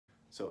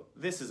So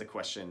this is a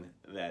question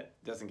that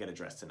doesn't get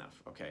addressed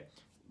enough, okay?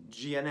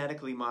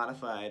 Genetically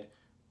modified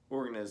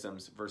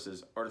organisms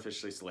versus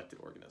artificially selected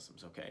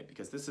organisms, okay?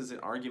 Because this is an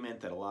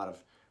argument that a lot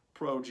of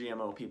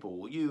pro-GMO people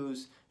will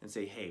use and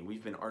say, hey,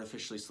 we've been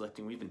artificially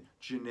selecting, we've been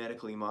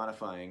genetically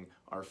modifying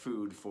our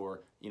food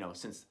for,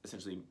 since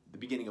essentially the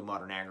beginning of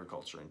modern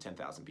agriculture in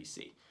 10,000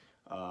 BC.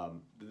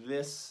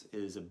 This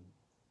is a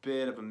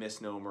bit of a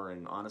misnomer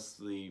and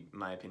honestly, in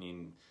my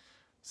opinion,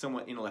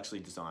 somewhat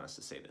intellectually dishonest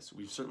to say this.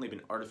 We've certainly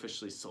been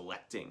artificially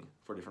selecting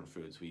for different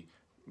foods. We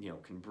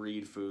can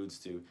breed foods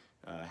to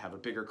have a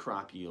bigger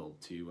crop yield,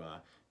 to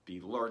be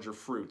larger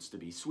fruits, to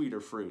be sweeter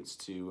fruits,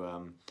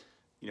 to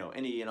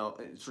any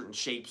certain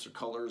shapes or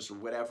colors or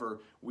whatever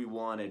we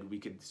wanted, we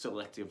could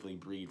selectively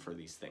breed for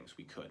these things.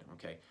 We could,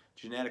 okay?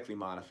 Genetically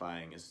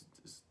modifying is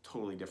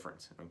totally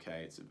different,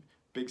 okay? It's a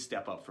big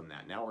step up from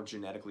that. Now we're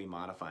genetically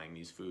modifying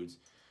these foods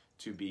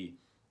to be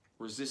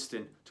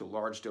resistant to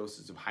large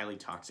doses of highly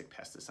toxic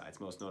pesticides,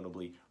 most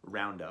notably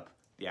Roundup,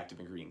 the active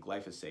ingredient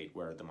glyphosate,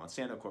 where the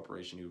Monsanto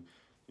Corporation, who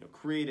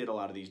created a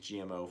lot of these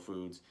GMO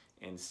foods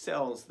and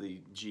sells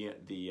the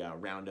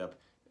Roundup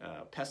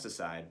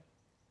pesticide,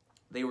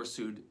 they were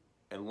sued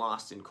and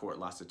lost in court,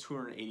 lost a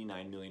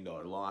 $289 million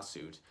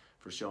lawsuit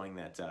for showing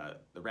that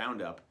the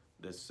Roundup,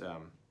 this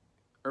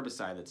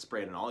herbicide that's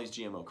sprayed on all these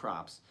GMO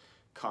crops,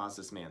 caused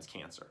this man's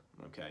cancer,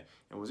 okay?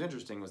 And what was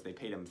interesting was they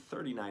paid him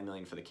 $39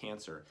 million for the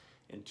cancer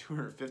and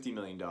 $250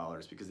 million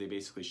because they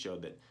basically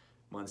showed that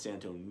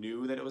Monsanto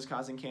knew that it was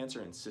causing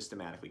cancer and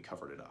systematically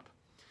covered it up.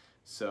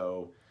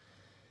 So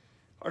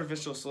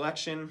artificial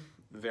selection,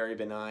 very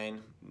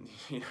benign.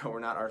 We're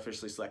not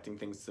artificially selecting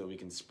things so we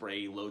can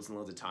spray loads and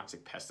loads of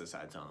toxic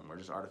pesticides on them. We're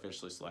just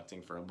artificially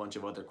selecting for a bunch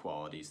of other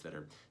qualities that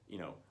are,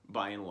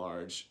 by and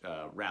large,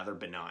 rather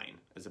benign,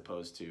 as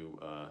opposed to,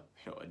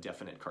 a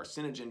definite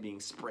carcinogen being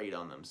sprayed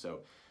on them.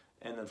 So,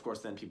 and then of course,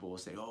 then people will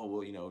say, oh,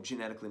 well,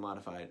 genetically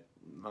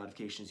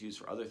modification is used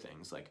for other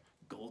things like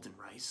golden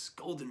rice.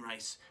 Golden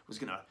rice was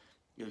gonna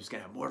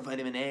have more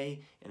vitamin A,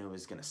 and it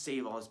was gonna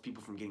save all these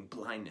people from getting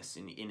blindness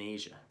in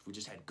Asia if we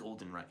just had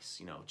golden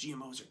rice.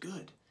 GMOs are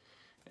good.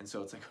 And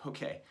so it's like,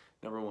 okay,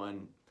 number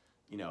one,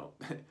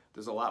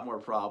 there's a lot more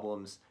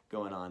problems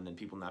going on than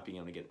people not being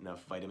able to get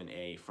enough vitamin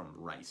A from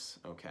rice,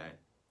 okay?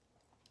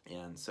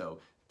 And so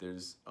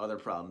there's other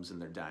problems in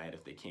their diet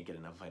if they can't get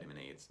enough vitamin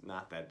A. It's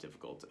not that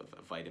difficult of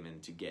a vitamin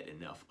to get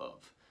enough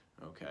of,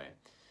 okay?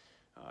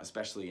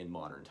 Especially in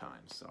modern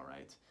times, all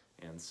right?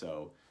 And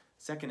so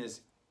second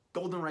is,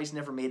 golden rice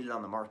never made it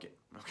on the market,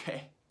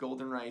 okay?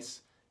 Golden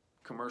rice,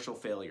 commercial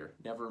failure,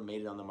 never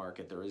made it on the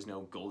market. There is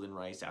no golden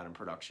rice out in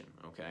production,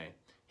 okay?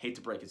 Hate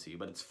to break it to you,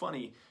 but it's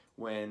funny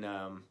when,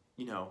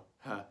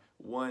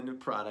 one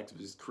product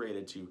was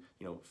created to,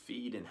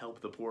 feed and help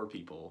the poor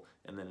people,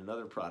 and then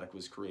another product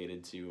was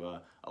created to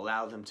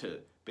allow them to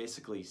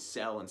basically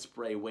sell and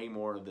spray way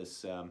more of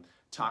this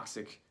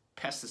toxic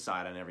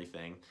pesticide on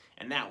everything,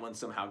 and that one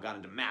somehow got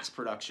into mass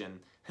production,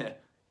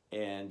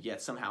 and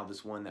yet somehow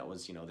this one that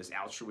was, this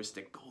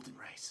altruistic golden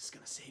rice is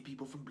gonna save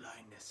people from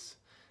blindness,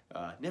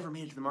 never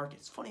made it to the market.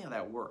 It's funny how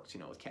that works,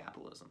 with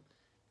capitalism.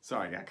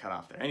 Sorry, I got cut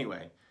off there.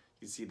 Anyway,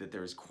 you see that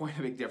there's quite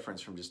a big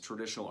difference from just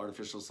traditional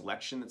artificial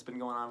selection that's been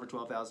going on for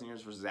 12,000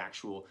 years versus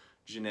actual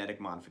genetic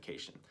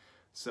modification.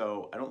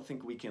 So I don't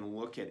think we can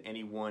look at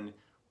any one,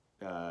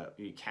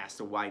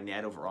 cast a wide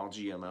net over all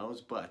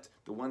GMOs, but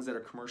the ones that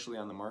are commercially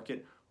on the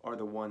market are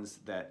the ones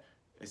that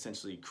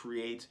essentially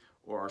create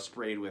or are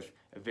sprayed with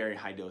a very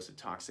high dose of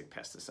toxic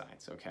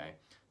pesticides, okay?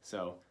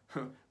 So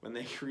when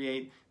they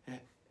create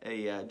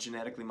a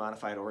genetically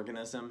modified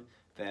organism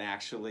that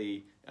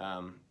actually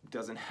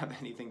doesn't have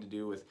anything to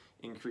do with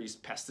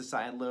increased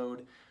pesticide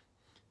load,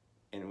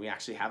 and we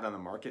actually have it on the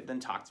market, then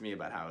talk to me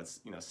about how it's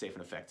safe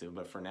and effective.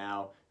 But for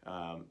now,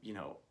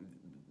 the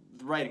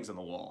writing's on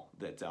the wall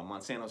that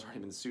Monsanto's already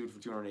been sued for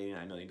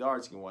 $289 million.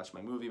 You can watch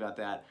my movie about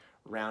that.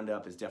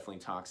 Roundup is definitely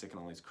toxic in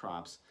all these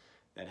crops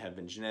that have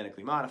been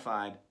genetically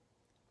modified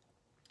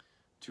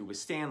to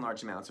withstand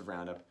large amounts of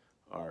Roundup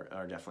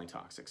are definitely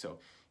toxic. So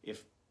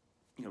if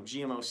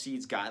GMO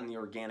seeds got in the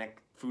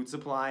organic food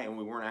supply and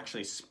we weren't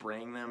actually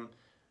spraying them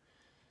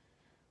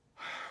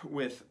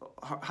with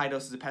high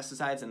doses of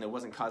pesticides and it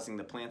wasn't causing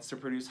the plants to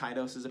produce high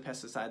doses of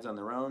pesticides on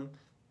their own,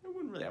 I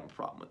wouldn't really have a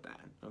problem with that,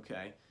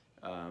 okay?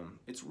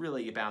 It's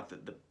really about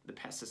the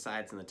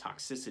pesticides and the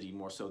toxicity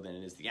more so than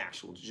it is the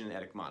actual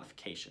genetic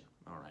modification,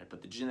 all right?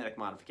 But the genetic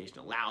modification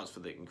allows for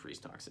the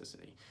increased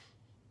toxicity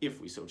if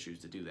we so choose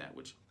to do that,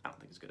 which I don't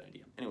think is a good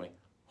idea. Anyway,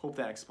 hope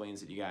that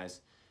explains it, you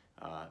guys.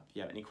 If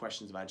you have any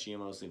questions about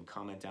GMOs, leave a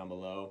comment down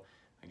below.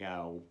 I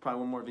got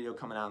probably one more video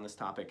coming out on this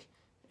topic,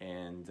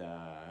 and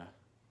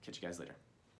catch you guys later.